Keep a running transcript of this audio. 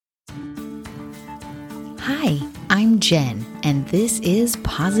Hi, I'm Jen, and this is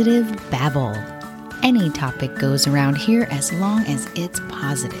Positive Babble. Any topic goes around here as long as it's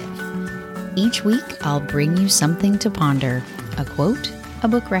positive. Each week, I'll bring you something to ponder, a quote, a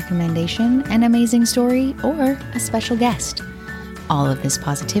book recommendation, an amazing story, or a special guest. All of this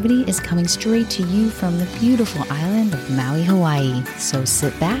positivity is coming straight to you from the beautiful island of Maui, Hawaii. So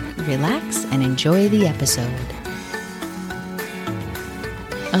sit back, relax, and enjoy the episode.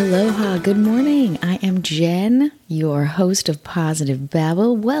 Aloha, good morning. I am Jen, your host of Positive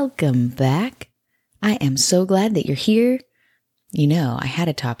Babble. Welcome back. I am so glad that you're here. You know, I had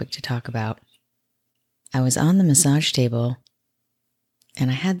a topic to talk about. I was on the massage table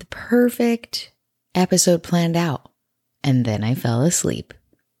and I had the perfect episode planned out, and then I fell asleep.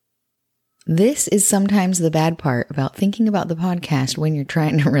 This is sometimes the bad part about thinking about the podcast when you're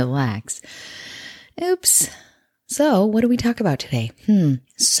trying to relax. Oops. So, what do we talk about today?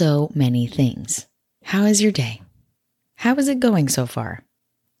 So many things. How is your day? How is it going so far?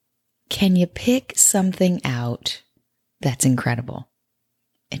 Can you pick something out that's incredible?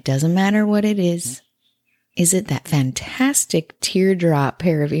 It doesn't matter what it is. Is it that fantastic teardrop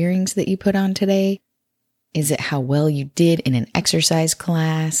pair of earrings that you put on today? Is it how well you did in an exercise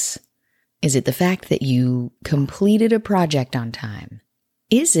class? Is it the fact that you completed a project on time?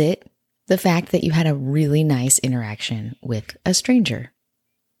 Is it the fact that you had a really nice interaction with a stranger?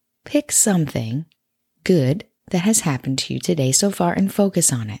 Pick something good that has happened to you today so far and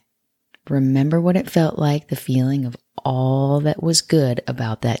focus on it. Remember what it felt like, the feeling of all that was good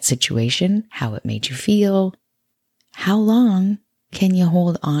about that situation, how it made you feel. How long can you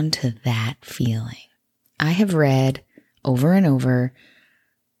hold on to that feeling? I have read over and over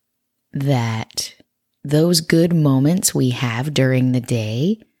that those good moments we have during the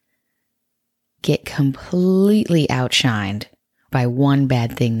day get completely outshined by one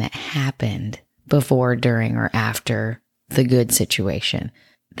bad thing that happened before, during, or after the good situation.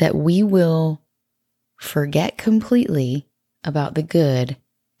 That we will forget completely about the good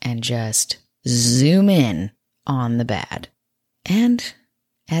and just zoom in on the bad. And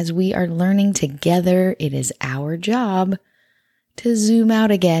as we are learning together, it is our job to zoom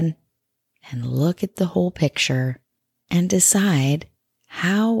out again and look at the whole picture and decide,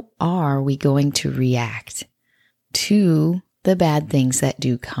 how are we going to react to the bad things that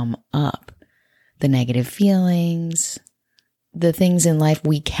do come up? The negative feelings, the things in life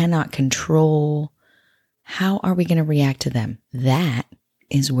we cannot control. How are we going to react to them? That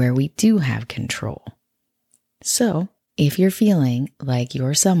is where we do have control. So, if you're feeling like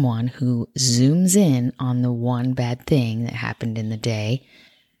you're someone who zooms in on the one bad thing that happened in the day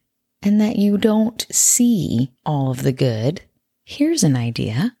and that you don't see all of the good, here's an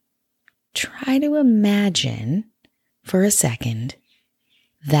idea. Try to imagine for a second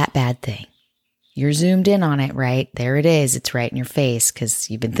that bad thing. You're zoomed in on it, right? There it is. It's right in your face because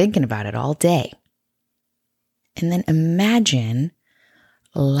you've been thinking about it all day. And then imagine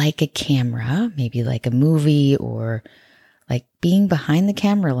like a camera, maybe like a movie, or like being behind the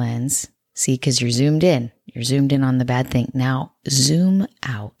camera lens. See, because you're zoomed in. You're zoomed in on the bad thing. Now zoom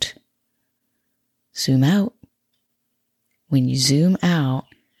out. Zoom out. When you zoom out,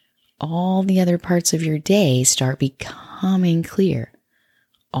 all the other parts of your day start becoming clear.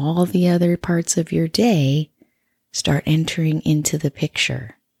 All the other parts of your day start entering into the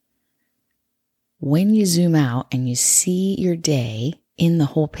picture. When you zoom out and you see your day in the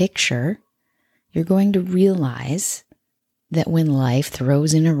whole picture, you're going to realize that when life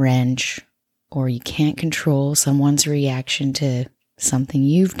throws in a wrench, or you can't control someone's reaction to something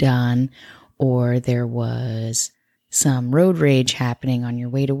you've done, or there was some road rage happening on your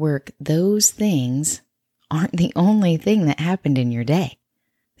way to work, those things aren't the only thing that happened in your day.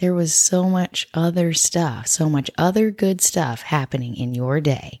 There was so much other stuff, so much other good stuff happening in your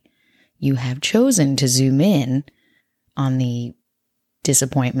day. You have chosen to zoom in on the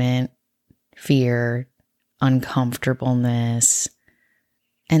disappointment, fear, uncomfortableness,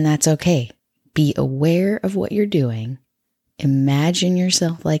 and that's okay. Be aware of what you're doing. Imagine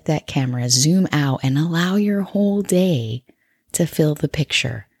yourself like that camera. Zoom out and allow your whole day to fill the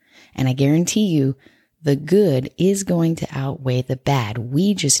picture. And I guarantee you, the good is going to outweigh the bad.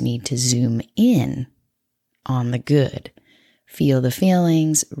 We just need to zoom in on the good. Feel the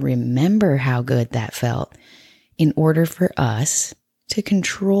feelings. Remember how good that felt in order for us to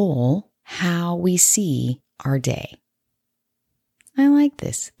control how we see our day. I like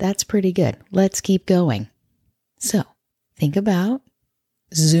this. That's pretty good. Let's keep going. So, think about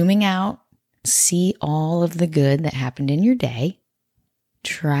zooming out, see all of the good that happened in your day,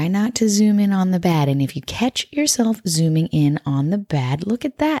 Try not to zoom in on the bad. And if you catch yourself zooming in on the bad, look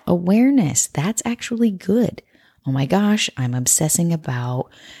at that awareness. That's actually good. Oh my gosh, I'm obsessing about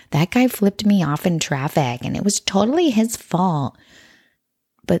that guy flipped me off in traffic and it was totally his fault.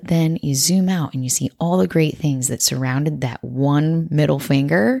 But then you zoom out and you see all the great things that surrounded that one middle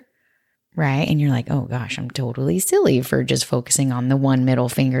finger, right? And you're like, oh gosh, I'm totally silly for just focusing on the one middle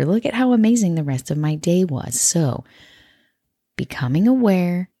finger. Look at how amazing the rest of my day was. So becoming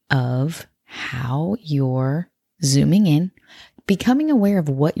aware of how you're zooming in, becoming aware of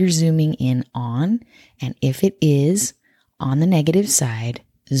what you're zooming in on, and if it is on the negative side,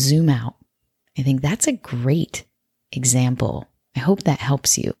 zoom out. I think that's a great example. I hope that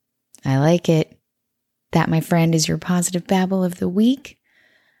helps you. I like it. That, my friend, is your Positive Babble of the week.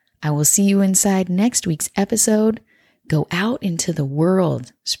 I will see you inside next week's episode. Go out into the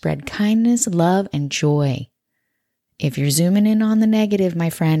world, spread kindness, love, and joy. If you're zooming in on the negative, my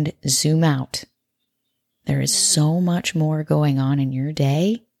friend, zoom out. There is so much more going on in your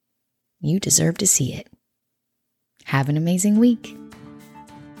day. You deserve to see it. Have an amazing week.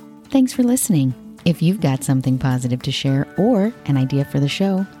 Thanks for listening. If you've got something positive to share or an idea for the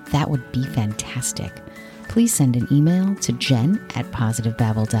show, that would be fantastic. Please send an email to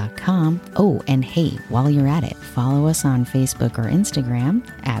jen@positivebabble.com. Oh, and hey, while you're at it, follow us on Facebook or Instagram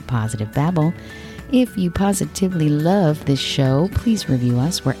 @positivebabble. If you positively love this show, please review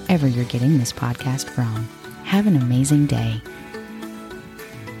us wherever you're getting this podcast from. Have an amazing day.